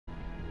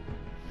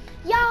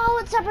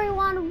What's up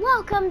everyone,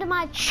 welcome to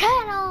my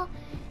channel,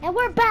 and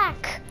we're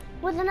back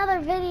with another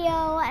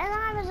video. And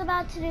I was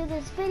about to do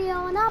this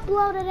video and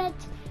uploaded it,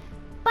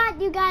 but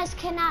you guys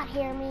cannot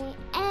hear me.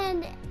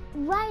 And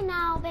right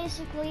now,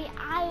 basically,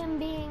 I am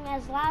being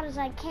as loud as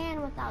I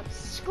can without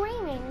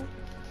screaming.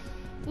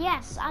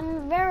 Yes, I'm a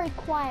very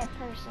quiet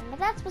person, but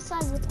that's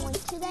besides the point.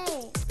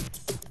 Today,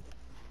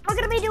 we're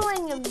gonna be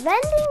doing a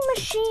vending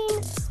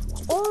machine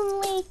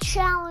only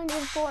challenge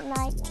in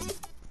Fortnite.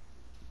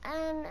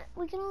 And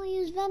we can only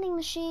use vending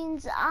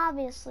machines,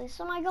 obviously.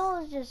 So my goal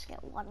is just to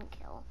get one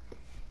kill.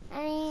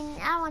 I mean,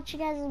 I don't want you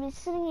guys to be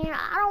sitting here.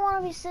 I don't want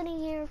to be sitting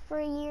here for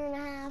a year and a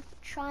half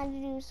trying to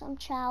do some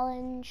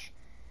challenge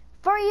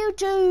for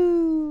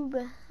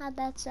YouTube. How'd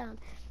that sound?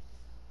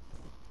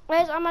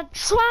 Anyways, I'm going to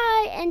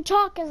try and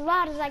talk as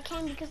loud as I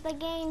can because the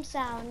game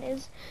sound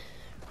is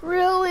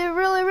really,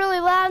 really,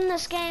 really loud in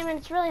this game. And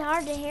it's really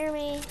hard to hear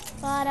me.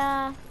 But,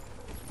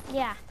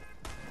 yeah.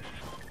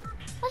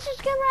 Let's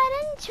just get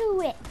right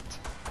into it.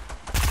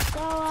 So,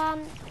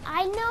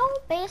 I know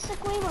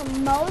basically where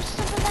most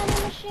of the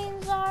vending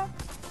machines are.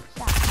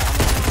 But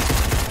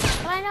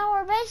I know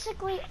where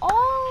basically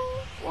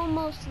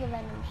most of the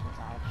vending machines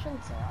are. I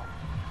shouldn't say all.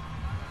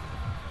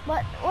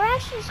 But we're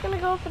actually just going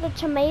to go for the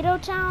Tomato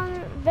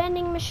Town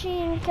vending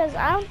machine because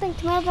I don't think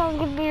Tomato Town is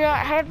going to be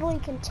that heavily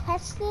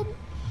contested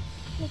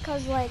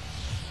because, like,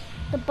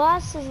 the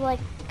bus is, like,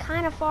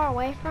 kind of far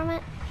away from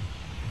it.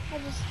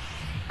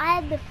 I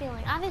had the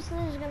feeling. Obviously,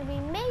 there's going to be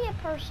maybe a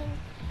person.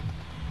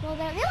 Well,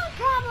 the only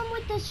problem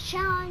with this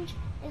challenge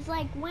is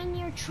like when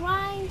you're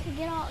trying to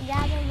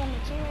gather the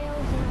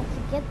materials, you know,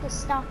 to get the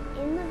stuff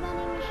in the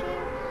vending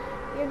machine,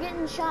 you're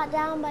getting shot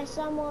down by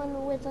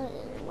someone with a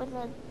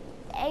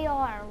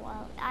AR.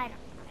 Well, I don't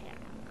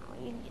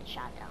know. You can get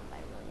shot down by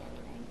really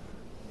anything.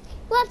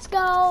 Let's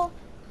go.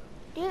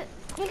 Do you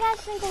guys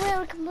think we'll be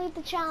able to complete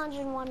the challenge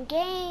in one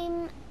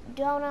game?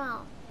 Don't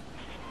know.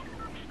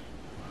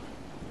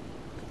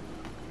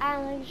 I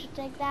don't think it should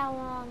take that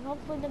long.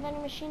 Hopefully the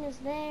vending machine is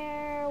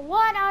there.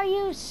 What are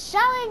you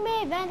selling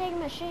me, vending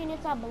machine?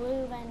 It's a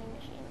blue vending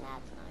machine.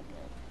 That's not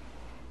good.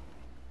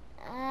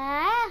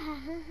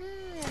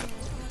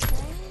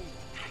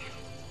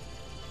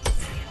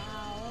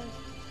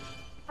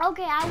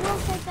 Okay, I will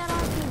take that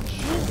RPG.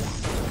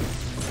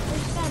 We're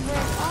just gonna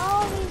break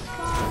all these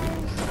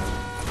cars.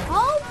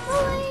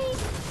 Hopefully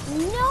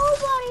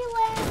nobody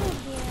landed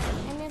here.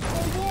 And if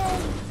they did,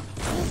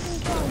 you can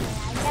kill me.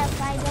 I guess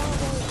I don't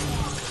really care.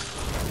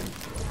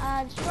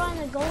 Destroying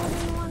the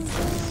golden one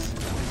too.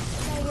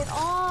 Gotta get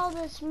all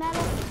this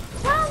metal.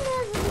 Problem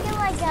is, if you get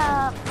like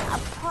an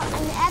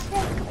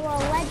epic or a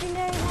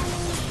legendary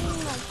vending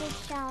machine, like this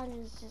challenge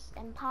is just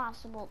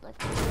impossible to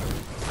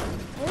complete.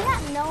 We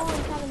got no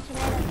one coming to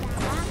Tomato Town.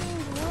 That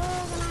means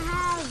we're gonna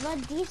have a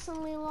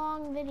decently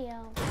long video.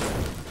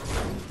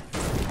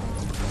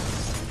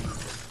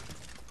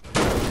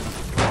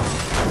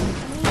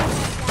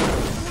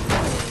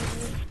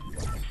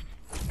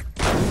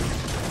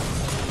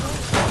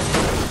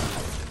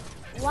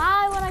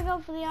 Why would I go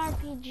for the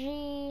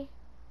RPG?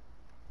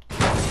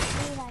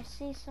 Did I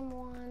see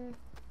someone?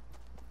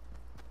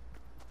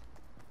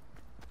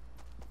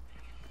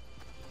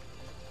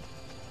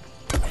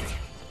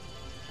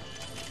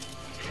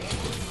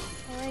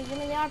 Alright, give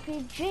me the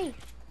RPG.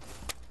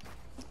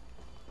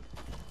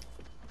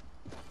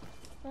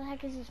 Where the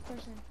heck is this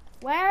person?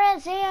 Where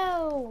is he?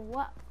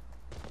 What?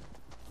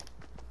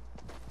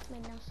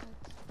 Made no sense.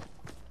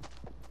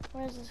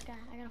 Where is this guy?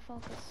 I gotta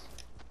focus.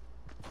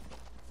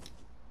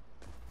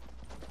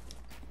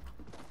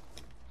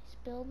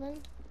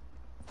 Building.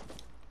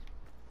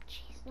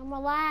 Jeez, no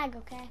more lag,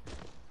 okay?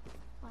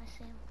 Oh, I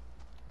see him.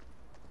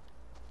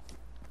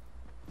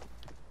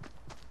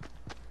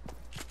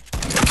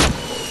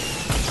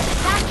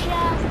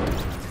 Gotcha!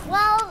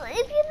 Well,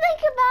 if you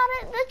think about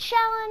it, the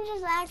challenge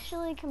is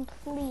actually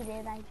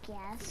completed, I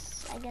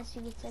guess. I guess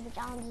you could say the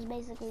challenge is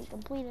basically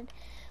completed.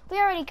 We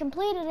already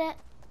completed it.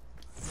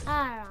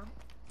 I don't know.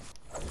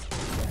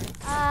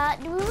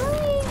 Do we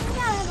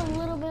gotta have a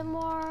little bit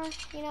more,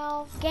 you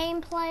know,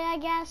 gameplay, I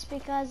guess,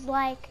 because,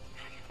 like,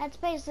 that's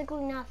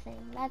basically nothing.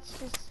 That's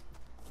just,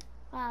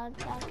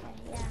 okay,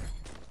 yeah.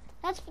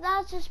 That's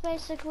just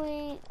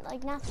basically,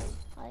 like, nothing.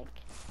 Like,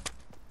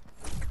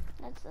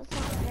 that's not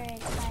very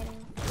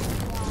exciting.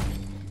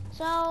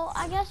 So,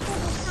 I guess we'll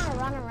just kind of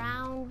run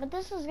around, but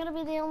this is gonna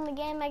be the only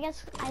game, I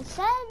guess. I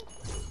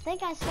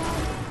think I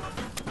said,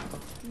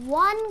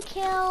 one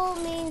kill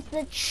means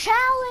the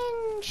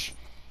challenge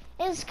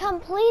is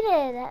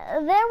completed.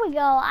 There we go.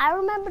 I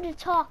remember to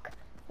talk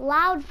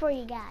loud for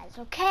you guys,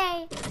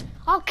 okay?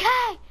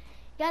 Okay!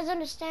 You guys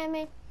understand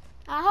me?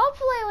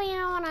 Hopefully, you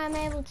know, when I'm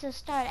able to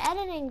start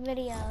editing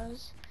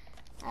videos,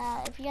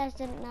 if you guys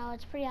didn't know,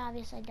 it's pretty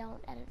obvious I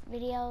don't edit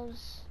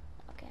videos.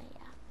 Okay,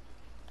 yeah.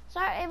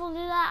 Start able to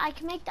do that, I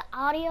can make the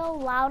audio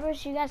louder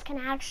so you guys can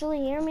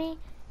actually hear me.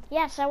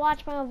 Yes, I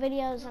watch my own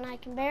videos and I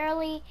can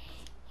barely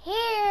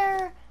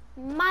hear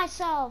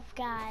myself,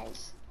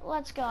 guys.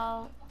 Let's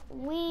go.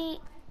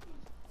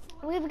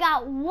 We've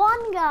got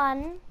one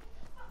gun.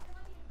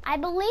 I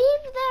believe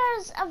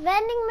there's a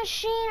vending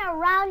machine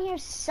around here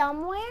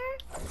somewhere.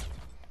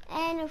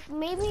 And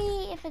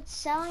if it's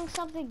selling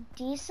something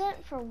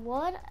decent for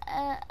wood.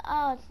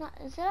 Oh, it's not.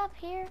 Is it up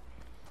here?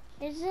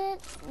 Is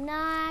it? No,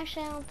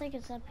 actually, I don't think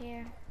it's up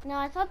here. No,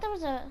 I thought there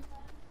was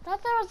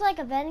like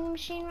a vending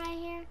machine right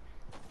here.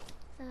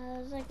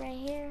 It was like right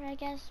here, I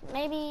guess.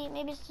 Maybe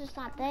it's just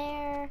not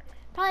there.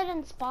 Probably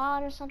didn't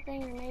spawn or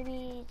something, or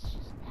maybe it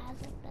just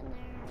hasn't been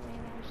there. Or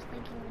maybe I'm just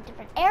thinking of a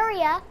different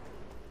area.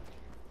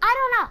 I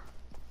don't know.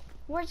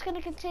 We're just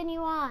gonna continue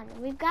on.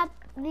 We've got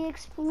the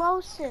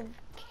explosive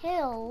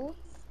kill.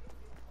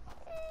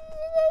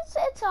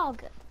 It's all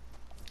good.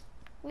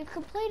 We've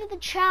completed the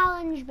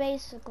challenge,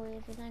 basically,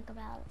 if you think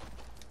about it.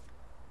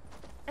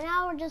 And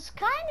now we're just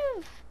kind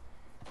of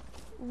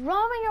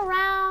roaming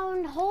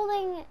around,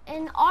 holding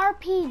an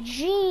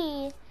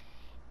RPG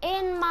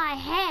in my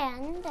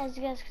hand. As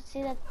you guys can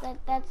see,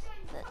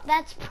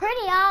 that's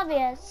pretty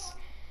obvious.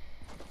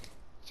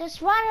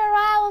 Just running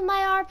around with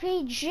my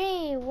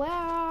RPG. Where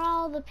are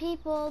all the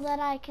people that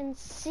I can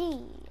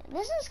see?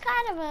 This is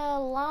kind of a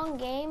long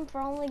game for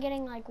only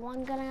getting like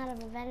one gun out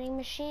of a vending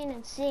machine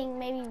and seeing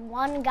maybe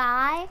one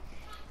guy.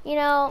 You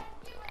know,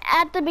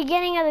 at the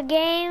beginning of the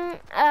game,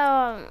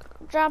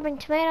 dropping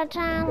Tomato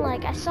Town,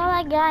 like I saw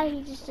that guy,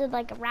 he just did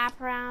like a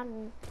wraparound,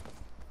 and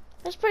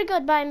it was pretty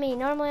good by me.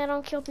 Normally I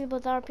don't kill people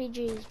with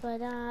RPGs, but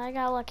I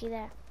got lucky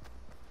there.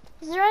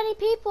 Is there any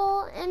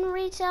people in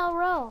Retail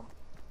Row?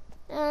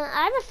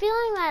 I have a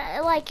feeling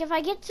that like if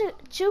I get to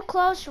too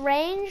close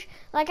range,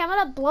 like I'm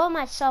gonna blow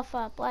myself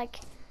up.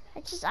 Like I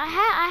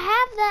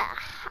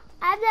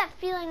have that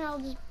feeling I'll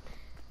just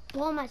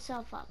blow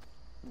myself up.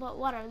 But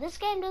whatever. This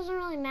game doesn't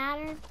really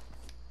matter.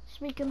 So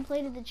we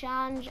completed the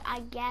challenge,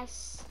 I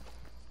guess.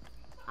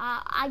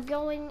 I'm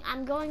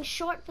going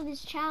short for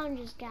these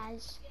challenges,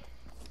 guys.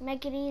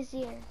 Make it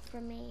easier for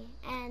me,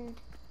 and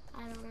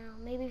I don't know,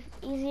 maybe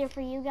easier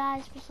for you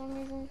guys for some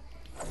reason.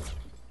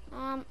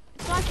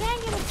 So I can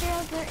get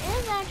materials. There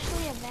is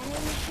actually a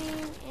vending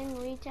machine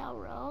in Retail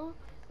Row.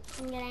 You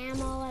can get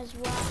ammo as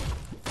well.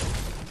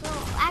 So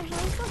actually,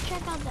 let's go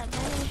check out that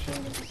vending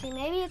machine just to see.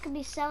 Maybe it could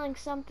be selling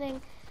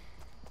something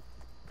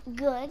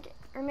good,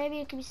 or maybe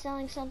it could be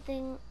selling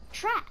something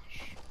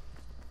trash.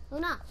 Who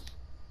knows?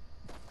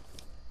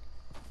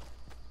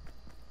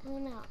 Who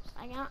knows?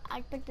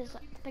 I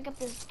pick up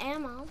this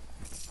ammo.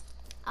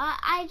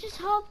 I just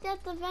hope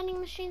that the vending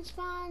machine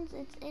spawns.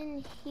 It's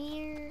in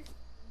here.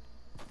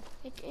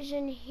 It is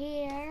in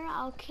here.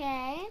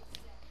 Okay.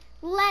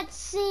 Let's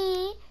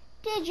see.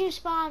 Did you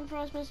spawn for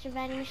us, Mr.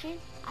 Vending Machine?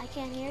 I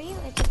can't hear you.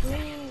 It's a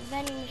green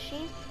vending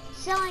machine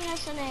selling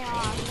us an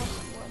AR.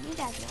 You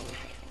guys know what I'm saying.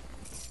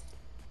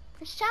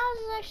 This challenge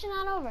is actually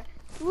not over.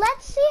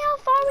 Let's see how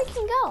far we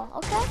can go,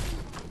 okay?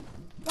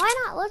 Why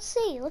not? Let's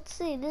see. Let's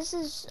see. This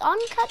is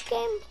uncut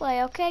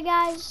gameplay, okay,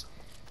 guys?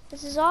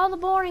 This is all the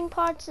boring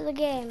parts of the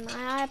game.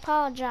 I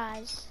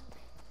apologize.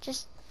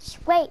 Just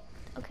wait,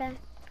 okay?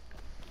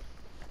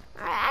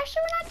 Alright,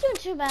 actually, we're not doing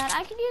too bad.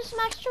 I could use some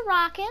extra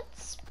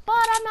rockets, but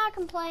I'm not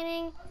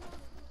complaining.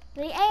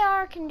 The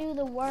AR can do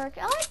the work.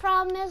 The only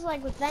problem is,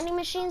 like, with vending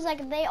machines,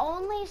 like, they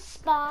only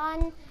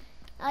spawn,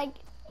 like,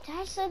 did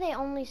I say they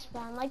only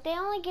spawn? Like, they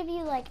only give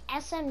you, like,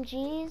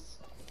 SMGs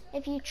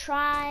if you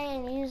try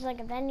and use,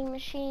 like, a vending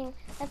machine.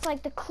 That's,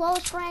 like, the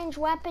close-range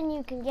weapon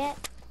you can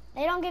get.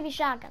 They don't give you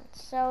shotguns.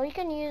 So you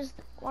can use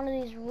one of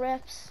these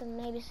rifts and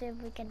maybe see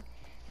if we can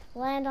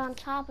land on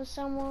top of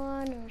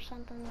someone or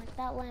something like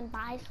that. Land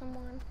by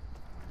someone.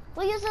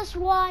 We'll use this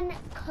one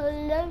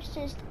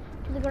closest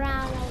to the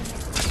ground. That would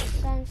make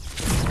sense.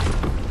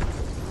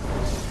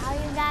 How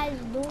you guys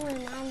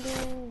doing? I'm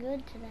doing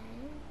good today.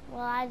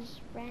 Well, I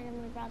just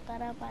randomly brought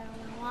that up. I don't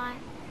know why.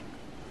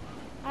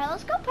 Alright,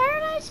 let's go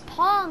Paradise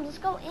Palms. Let's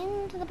go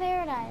into the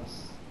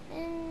paradise.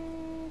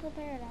 Into the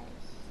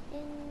paradise.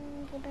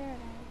 Into the paradise.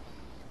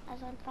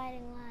 As I'm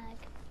fighting lag.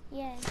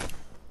 Yay.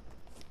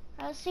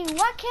 Let's see,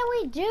 what can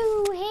we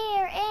do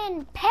here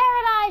in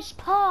Paradise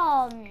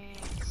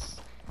Palms?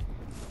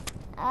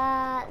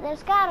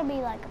 There's gotta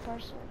be like a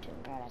person or two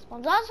in Paradise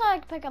Palms. Also, I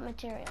can pick up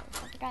materials.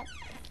 I forgot.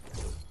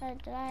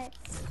 Did I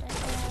say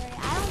that already?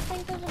 I don't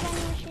think there's a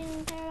vending machine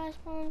in Paradise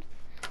Palms.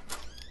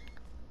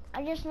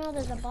 I just know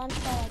there's a bunch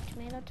by like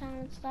Tomato Town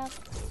and stuff.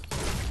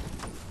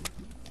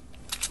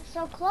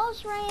 So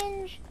close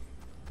range,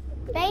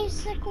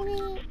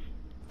 basically,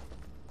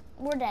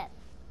 we're dead.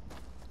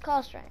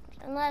 Close range.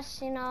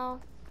 Unless, you know,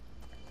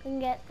 we can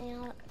get, you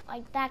know,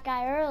 like that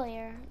guy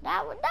earlier.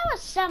 That was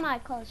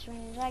semi-close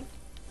range. Like,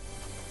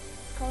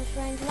 close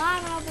range. Now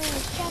I'm gonna open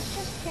this chest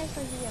just in case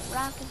like, you get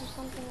rockets or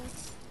something.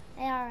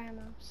 AR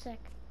ammo. Sick.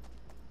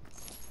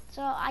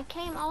 So I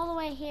came all the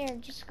way here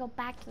just to go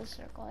back to the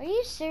circle. Are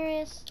you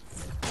serious?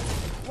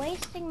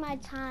 Wasting my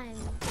time.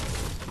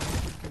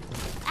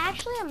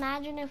 Actually,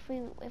 imagine if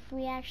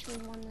we actually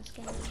won this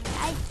game.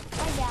 I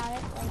doubt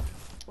it. Like,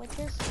 with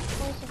this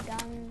explosive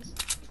guns.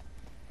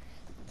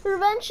 We're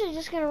eventually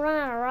just gonna run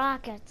out of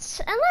rockets.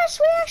 Unless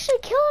we actually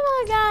kill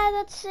another guy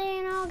that's,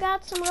 you know,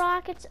 got some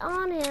rockets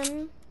on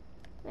him.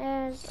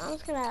 I'm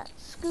just gonna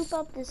scoop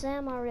up this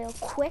ammo real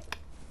quick.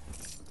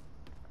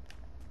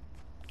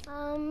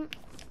 Ammo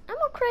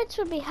crates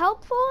would be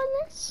helpful in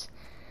this.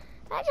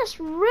 I just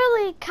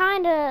really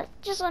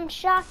I'm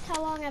shocked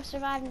how long I've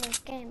survived in this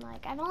game.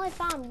 Like, I've only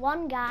found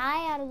one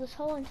guy out of this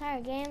whole entire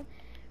game.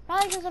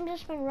 Probably because I've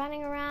just been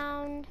running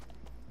around.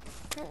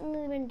 Haven't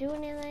really been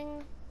doing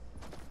anything.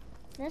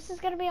 This is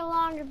going to be a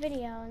longer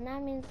video, and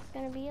that means it's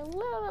going to be a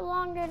little bit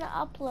longer to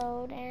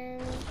upload.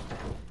 And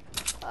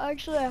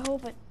actually, I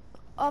hope it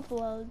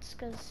uploads,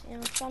 because, you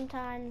know,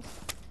 sometimes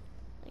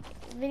like,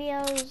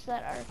 videos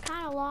that are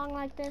kind of long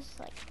like this,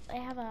 like, they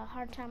have a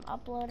hard time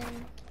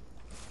uploading.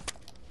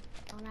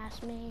 Don't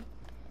ask me.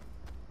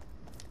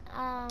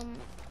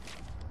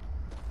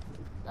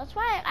 That's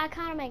why I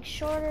kind of make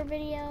shorter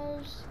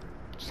videos,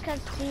 just because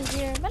it's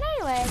easier. But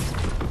anyway,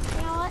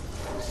 you know what?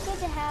 It's good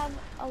to have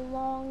a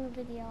long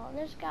video.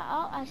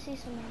 Oh, I see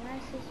someone.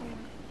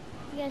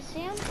 You guys see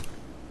him?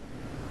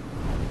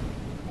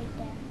 Right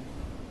there.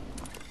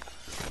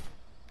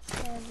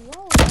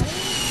 Whoa, buddy.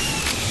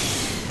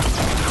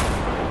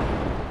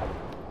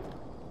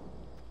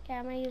 Okay,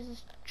 I'm gonna use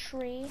this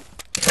tree.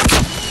 This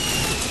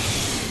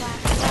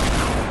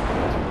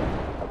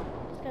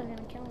guy's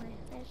gonna kill me.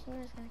 This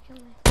guy's gonna kill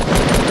me.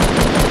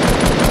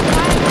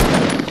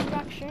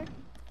 Structure.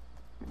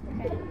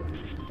 Okay.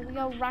 Do we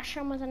go rush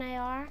him with an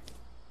AR?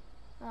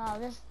 Oh,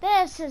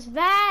 this is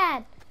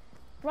bad.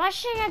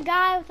 Rushing a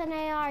guy with an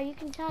AR, you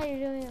can tell you're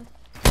doing a...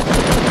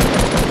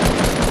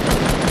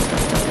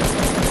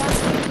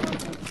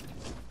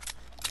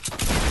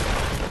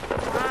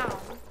 Wow.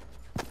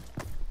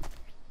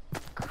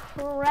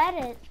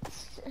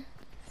 Credits. Did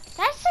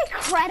I say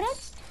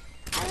credits?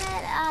 I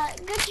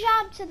mean, good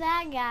job to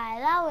that guy.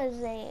 That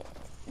was a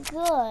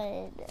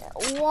good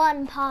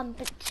one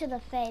pump to the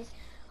face.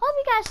 Hope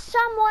you guys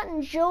somewhat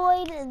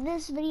enjoyed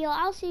this video.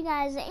 I'll see you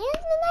guys in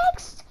the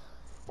next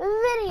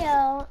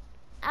video.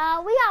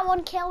 We got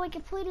 1 kill. We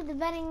completed the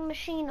vending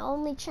machine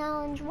only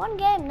challenge. 1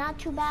 game, not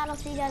too bad. I'll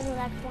see you guys in the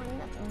next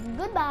one.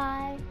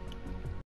 Goodbye.